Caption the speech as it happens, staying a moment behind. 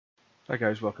Hi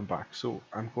guys, welcome back. So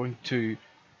I'm going to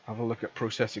have a look at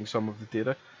processing some of the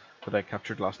data that I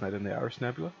captured last night in the Iris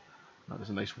Nebula. Now, there's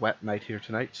a nice wet night here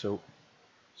tonight, so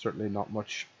certainly not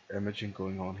much imaging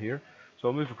going on here. So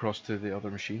I'll move across to the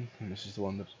other machine, and this is the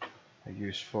one that I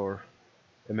use for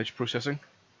image processing.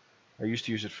 I used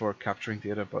to use it for capturing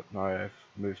data, but now I've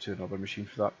moved to another machine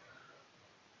for that.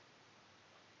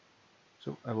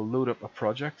 So I will load up a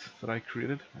project that I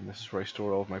created, and this is where I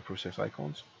store all of my process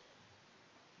icons.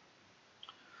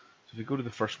 So if you go to the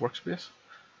first workspace,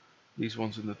 these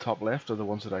ones in the top left are the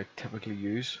ones that I typically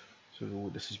use. So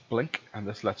this is blink, and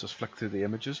this lets us flick through the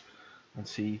images and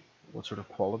see what sort of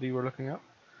quality we're looking at.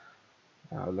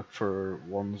 Look for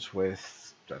ones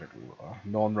with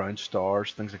non-round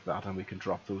stars, things like that, and we can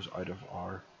drop those out of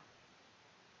our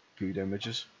good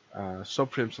images.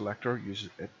 Subframe selector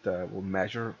uses it will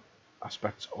measure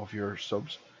aspects of your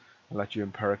subs and let you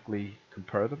empirically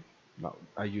compare them. Now,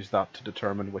 I use that to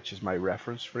determine which is my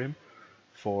reference frame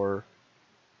for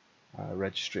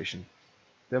registration.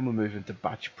 Then we'll move into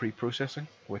batch pre-processing,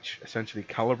 which essentially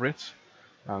calibrates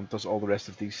and does all the rest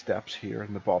of these steps here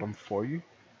in the bottom for you.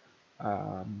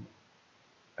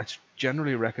 It's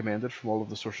generally recommended from all of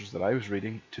the sources that I was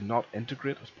reading to not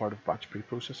integrate as part of batch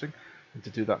pre-processing and to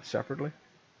do that separately.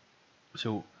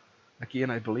 So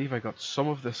again, I believe I got some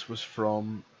of this was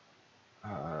from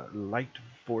Light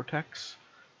Vortex,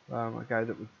 a guy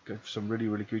that would give some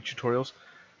really good tutorials,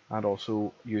 and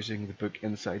also using the book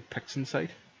inside Pixinsight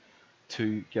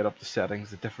to get up the settings,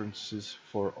 the differences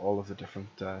for all of the different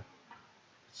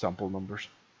sample numbers.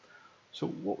 So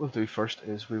what we'll do first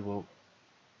is we will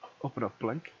open up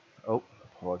Blink. Oh,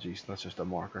 apologies, that's just a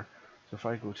marker. So if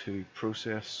I go to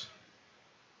Process,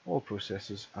 All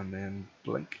Processes, and then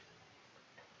Blink,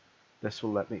 this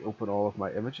will let me open all of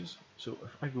my images. So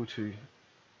if I go to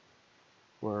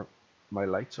where my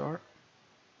lights are,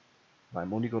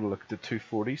 I'm only going to look at the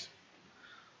 240s.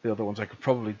 The other ones I could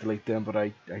probably delete them, but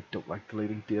I don't like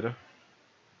deleting data.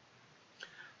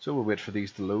 So we'll wait for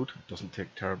these to load. It doesn't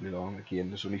take terribly long. Again,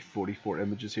 there's only 44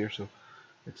 images here, so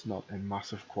it's not a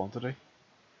massive quantity.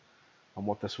 And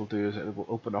what this will do is it will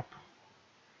open up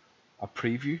a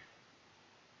preview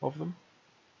of them,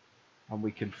 and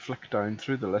we can flick down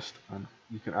through the list, and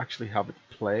you can actually have it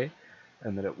play,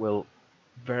 and then it will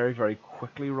very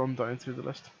quickly run down through the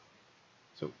list.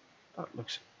 So that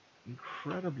looks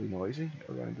incredibly noisy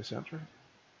around the center.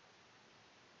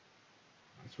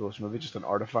 I suppose maybe just an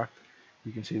artifact.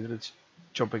 You can see that it's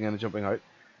jumping in and jumping out.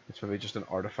 It's maybe just an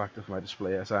artifact of my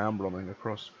display as I am running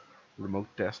across remote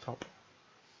desktop.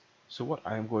 So what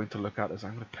I am going to look at is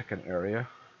I'm going to pick an area.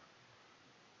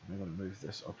 I'm going to move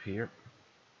this up here.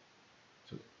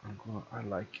 So I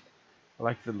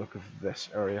like the look of this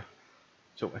area.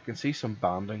 So I can see some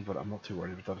banding, but I'm not too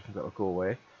worried about that. I think that'll go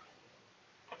away.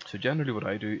 So generally what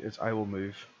I do is I will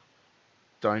move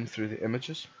down through the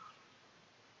images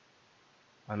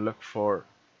and look for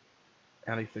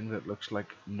anything that looks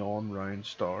like non-round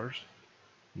stars.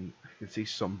 And I can see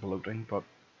some bloating, but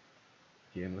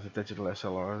again, with a digital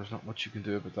SLR, there's not much you can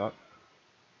do about that.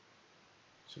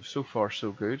 So far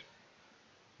so good.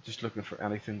 Just looking for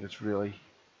anything that's really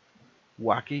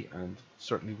wacky, and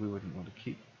certainly we wouldn't want to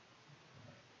keep.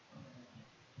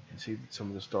 You can see that some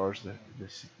of the stars,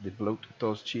 the bloat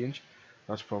does change.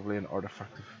 That's probably an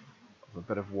artifact of a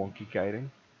bit of wonky guiding.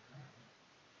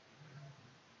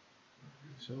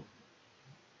 So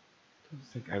I don't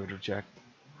think I would reject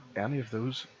any of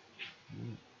those.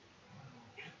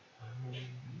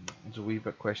 It's a wee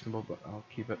bit questionable, but I'll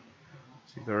keep it.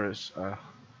 See, there is a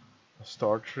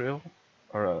star trail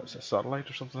or a satellite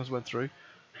or something that's went through.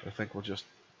 I think we'll just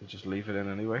leave it in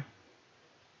anyway.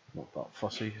 Not that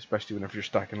fussy, especially whenever you're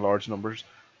stacking large numbers.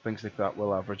 Things like that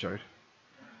will average out.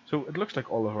 So it looks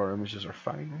like all of our images are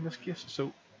fine in this case.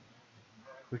 So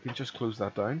we can just close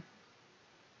that down.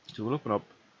 So we'll open up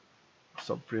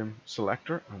subframe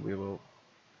selector, and we will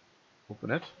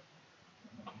open it,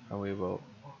 and we will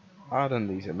add in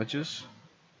these images,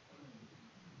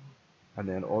 and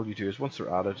then all you do is once they're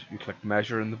added you click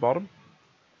measure in the bottom,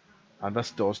 and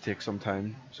this does take some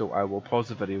time, so I will pause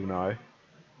the video now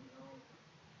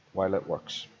while it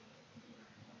works.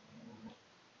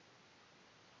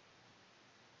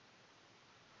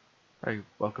 Hi,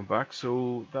 welcome back.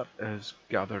 So that is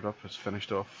gathered up, it's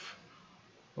finished off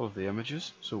all of the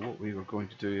images. So what we were going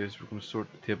to do is we're going to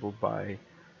sort the table by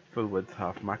full width,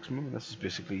 half maximum, and this is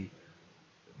basically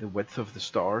the width of the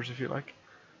stars, if you like.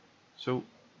 So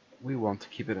we want to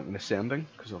keep it in ascending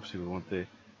because obviously we want the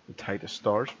tightest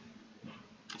stars.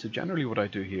 So generally what I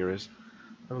do here is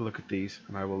I will look at these,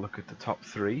 and I will look at the top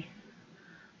three,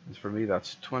 and for me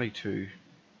that's 22,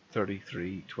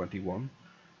 33, 21,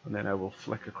 and then I will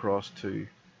flick across to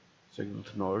signal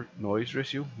to noise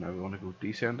ratio. Now we want to go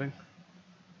descending,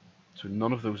 so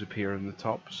none of those appear in the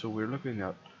top, so we're looking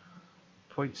at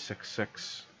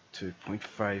 0.66 to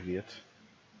 0.58,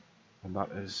 and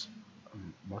that is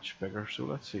much bigger. So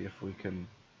let's see if we can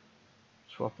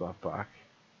swap that back.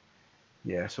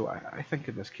 Yeah, so I think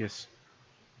in this case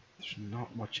there's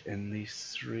not much in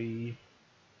these three.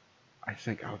 I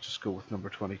think I'll just go with number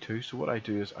 22. So what I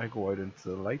do is I go out into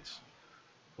the lights.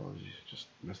 Apologies, just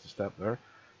missed a step there.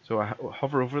 So I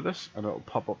hover over this and it'll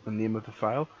pop up the name of the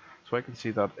file. So I can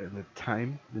see that in the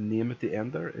time, the name at the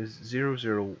end there is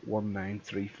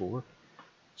 001934,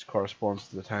 which corresponds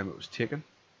to the time it was taken.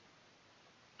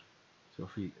 So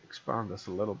if we expand this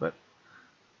a little bit,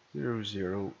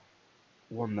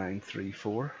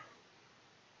 001934,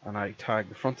 and I tag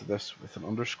the front of this with an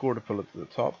underscore to pull it to the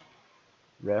top,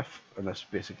 ref, and this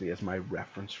basically is my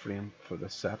reference frame for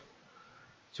this set.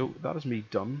 So that is me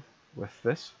done with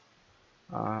this.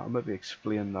 I'll maybe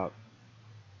explain that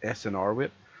SNR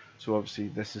weight. So obviously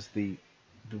this is the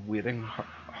weighting,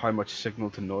 how much signal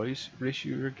to noise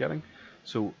ratio you're getting.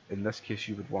 So in this case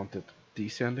you would want it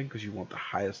descending because you want the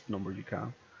highest number you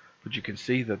can. But you can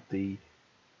see that the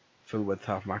full width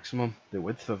half maximum, the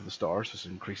width of the stars has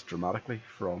increased dramatically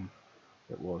from,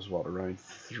 it was what, around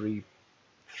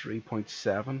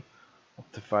 3.7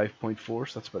 up to 5.4,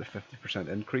 so that's about a 50%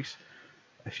 increase.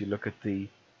 If you look at the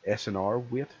SNR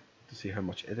weight to see how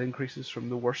much it increases from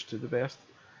the worst to the best,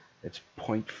 it's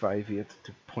 0.58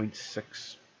 to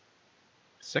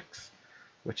 0.66,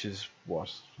 which is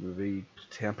what, maybe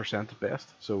 10% at best.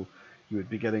 So you would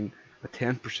be getting a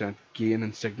 10% gain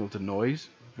in signal to noise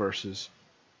versus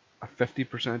a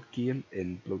 50% gain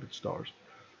in bloated stars.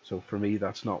 So for me,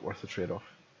 that's not worth the trade-off.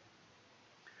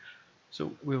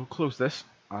 So we'll close this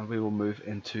and we will move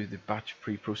into the batch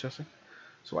pre-processing.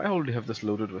 So I already have this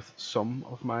loaded with some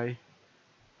of my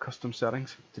custom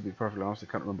settings. To be perfectly honest, I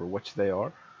can't remember which they are.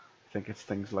 I think it's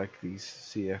things like these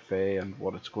CFA and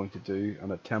what it's going to do,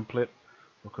 and a template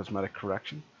for cosmetic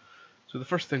correction. So the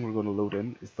first thing we're going to load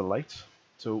in is the lights.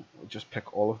 So we'll just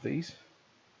pick all of these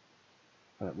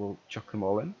and it will chuck them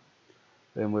all in.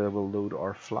 Then we will load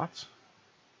our flats.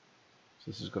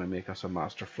 So this is going to make us a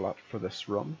master flat for this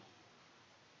run.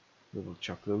 We will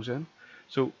chuck those in.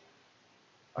 So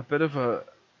a bit of a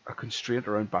constraint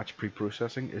around batch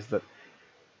pre-processing is that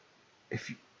if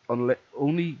you,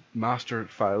 only master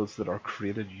files that are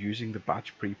created using the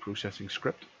batch pre-processing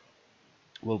script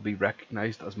will be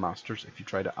recognized as masters if you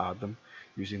try to add them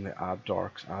using the add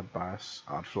darks, add bias,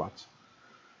 add flats.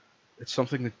 It's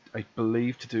something that I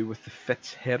believe to do with the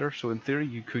fits header, so in theory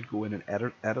you could go in and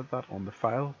edit that on the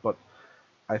file, but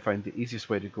I find the easiest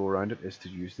way to go around it is to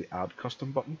use the add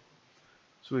custom button.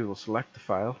 So we will select the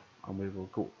file and we will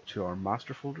go to our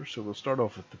master folder. So we'll start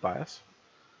off with the bias,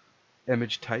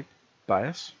 image type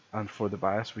bias, and for the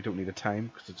bias we don't need a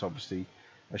time because it's obviously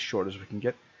as short as we can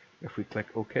get. If we click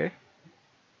OK,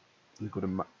 we go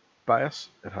to bias,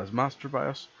 it has master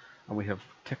bias, and we have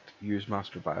ticked use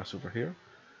master bias over here.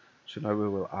 So now we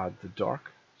will add the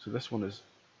dark. So this one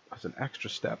has an extra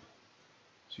step.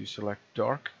 So you select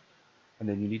dark, and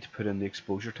then you need to put in the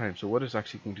exposure time. So what it's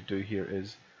actually going to do here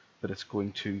is that it's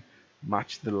going to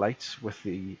match the lights with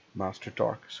the master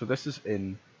dark. So this is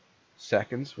in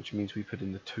seconds, which means we put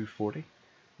in the 240.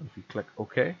 And if we click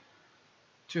OK,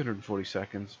 240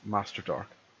 seconds, master dark.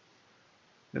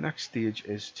 The next stage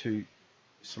is to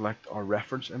select our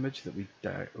reference image that we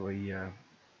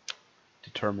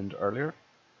determined earlier.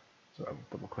 So I will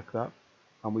double click that,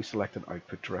 and we select an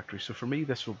output directory. So for me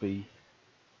this will be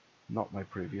not my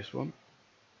previous one.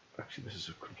 Actually this is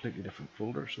a completely different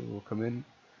folder, so we'll come in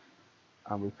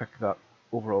and we pick that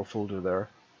overall folder there.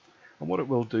 And what it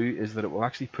will do is that it will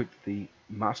actually put the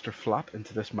master flat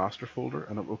into this master folder,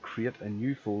 and it will create a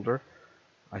new folder,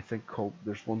 I think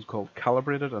there's one's called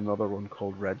calibrated, another one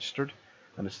called registered,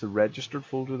 and it's the registered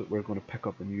folder that we're going to pick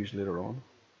up and use later on.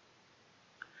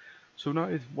 So now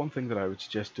one thing that I would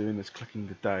suggest doing is clicking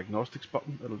the diagnostics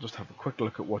button. It'll just have a quick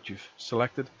look at what you've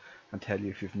selected and tell you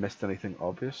if you've missed anything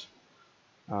obvious.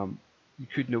 You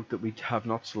could note that we have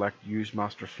not selected use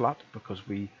master flat because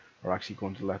we are actually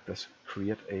going to let this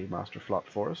create a master flat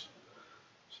for us.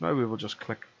 So now we will just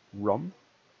click run,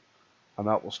 and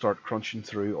that will start crunching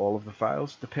through all of the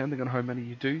files. Depending on how many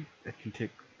you do, it can take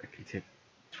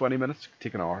 20 minutes, it can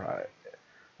take an hour.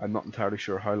 I'm not entirely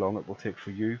sure how long it will take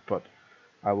for you, but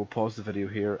I will pause the video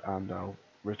here and I'll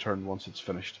return once it's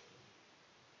finished.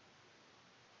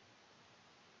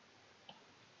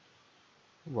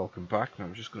 Welcome back. Now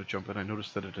I'm just going to jump in. I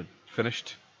noticed that it had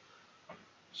finished.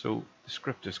 So the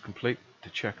script is complete.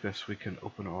 To check this, we can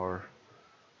open our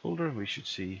folder and we should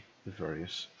see the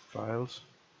various files.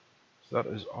 So that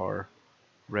is our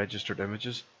registered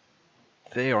images.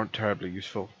 They aren't terribly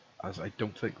useful, as I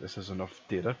don't think this is enough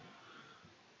data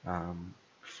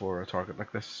for a target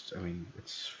like this. I mean,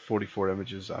 it's 44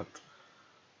 images at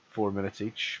 4 minutes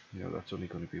each. You know, that's only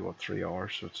going to be what, 3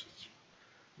 hours, so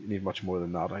you need much more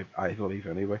than that, I believe,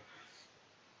 anyway.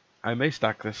 I may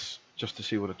stack this just to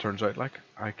see what it turns out like.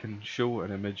 I can show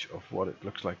an image of what it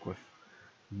looks like with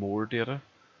more data,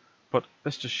 but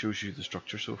this just shows you the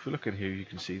structure. So if we look in here, you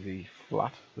can see the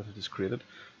flat that it has created.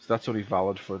 So that's only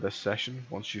valid for this session.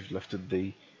 Once you've lifted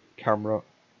the camera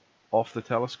off the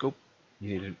telescope,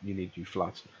 you need new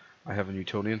flats. I have a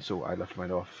Newtonian, so I lift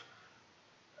mine off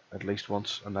at least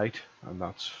once a night, and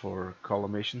that's for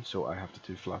collimation, so I have to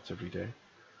do flats every day.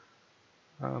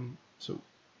 So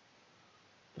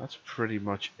that's pretty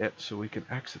much it. So we can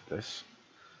exit this.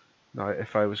 Now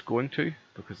if I was going to,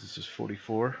 because this is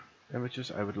 44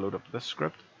 images, I would load up this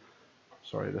script,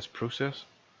 this process,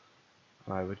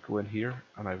 and I would go in here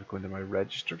and I would go into my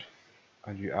registered,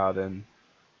 and you add in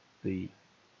the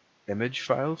image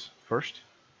files first,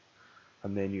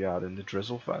 and then you add in the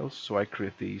drizzle files. So I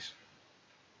create these.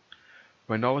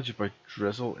 My knowledge about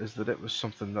drizzle is that it was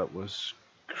something that was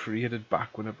created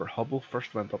back whenever Hubble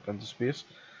first went up into space.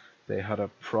 They had a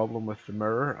problem with the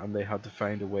mirror and they had to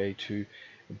find a way to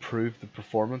improve the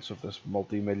performance of this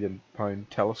multi-million-pound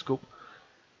telescope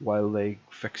while they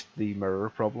fixed the mirror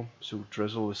problem. So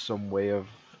drizzle is some way of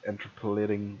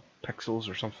interpolating pixels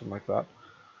or something like that.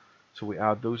 So we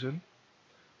add those in,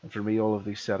 and for me all of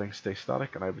these settings stay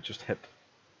static, and I would just hit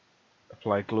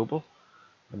apply global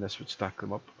and this would stack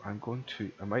them up. I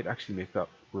might actually make that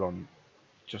run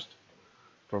just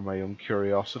for my own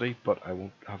curiosity, but I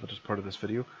won't have it as part of this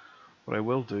video. What I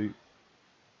will do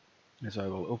is I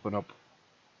will open up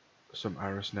some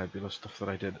Iris Nebula stuff that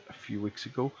I did a few weeks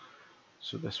ago.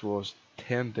 So this was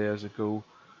 10 days ago,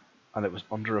 and it was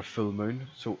under a full moon,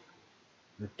 so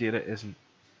the data isn't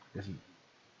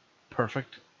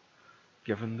perfect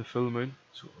given the full moon.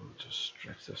 So I'll just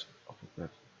stretch this up a bit,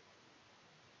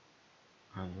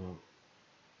 and we'll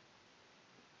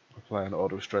apply an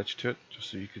auto stretch to it just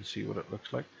so you can see what it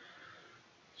looks like.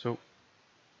 So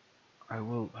I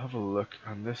will have a look,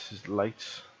 and this is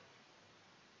lights.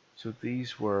 So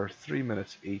these were 3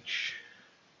 minutes each,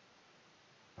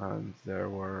 and there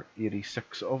were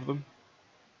 86 of them.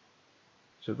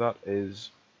 So that is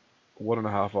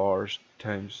 1.5 hours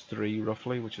times 3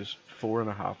 roughly, which is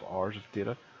 4.5 hours of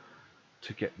data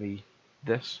to get me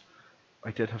this.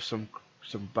 I did have some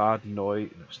bad noise.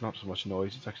 It's not so much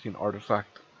noise, it's actually an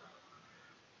artifact.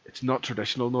 It's not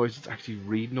traditional noise, it's actually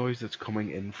read noise that's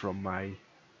coming in from my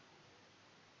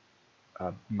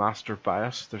master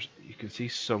bias. You can see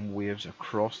some waves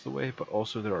across the way, but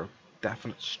also there are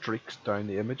definite streaks down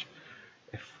the image.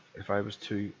 If I was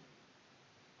to, in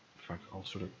fact, I'll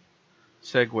sort of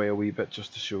segue a wee bit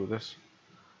just to show this.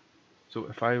 So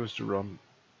if I was to run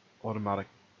automatic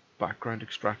background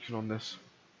extraction on this,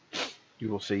 you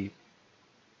will see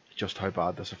just how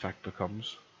bad this effect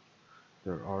becomes.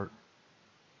 There are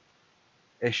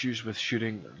issues with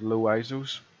shooting low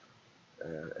ISOs.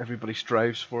 Everybody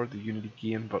strives for the unity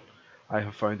gain, but I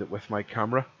have found that with my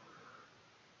camera,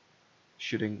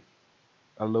 shooting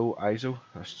a low ISO,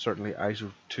 certainly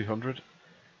ISO 200,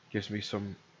 gives me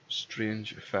some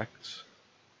strange effects.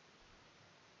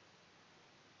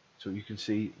 So you can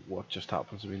see what just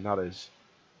happens. I mean, that is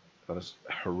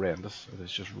horrendous. It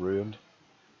is just ruined.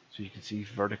 So you can see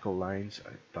vertical lines.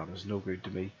 That is no good to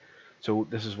me. So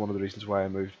this is one of the reasons why I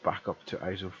moved back up to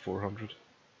ISO 400.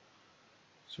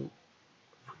 So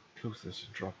close this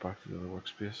and drop back to the other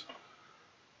workspace.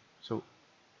 So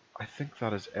I think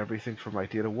that is everything for my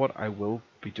data. What I will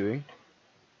be doing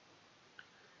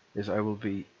is I will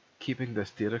be keeping this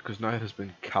data, because now it has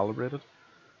been calibrated.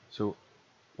 So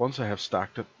once I have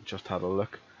stacked it, just had a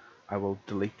look, I will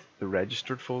delete the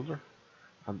registered folder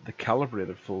and the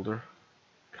calibrated folder,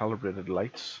 calibrated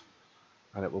lights,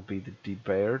 and it will be the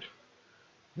debayered.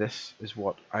 This is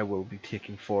what I will be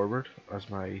taking forward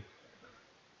as my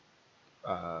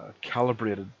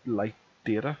calibrated light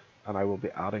data, and I will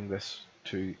be adding this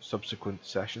to subsequent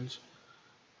sessions,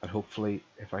 and hopefully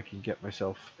if I can get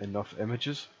myself enough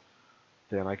images,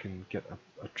 then I can get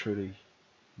a truly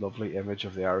lovely image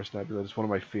of the Iris Nebula. It's one of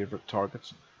my favourite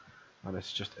targets, and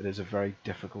it is a very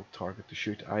difficult target to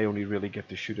shoot. I only really get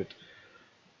to shoot it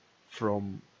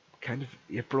from kind of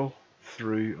April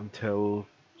through until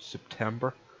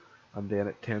September, and then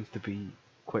it tends to be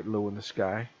quite low in the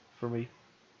sky for me.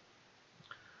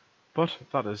 But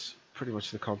that is pretty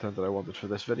much the content that I wanted for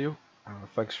this video.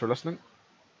 Thanks for listening.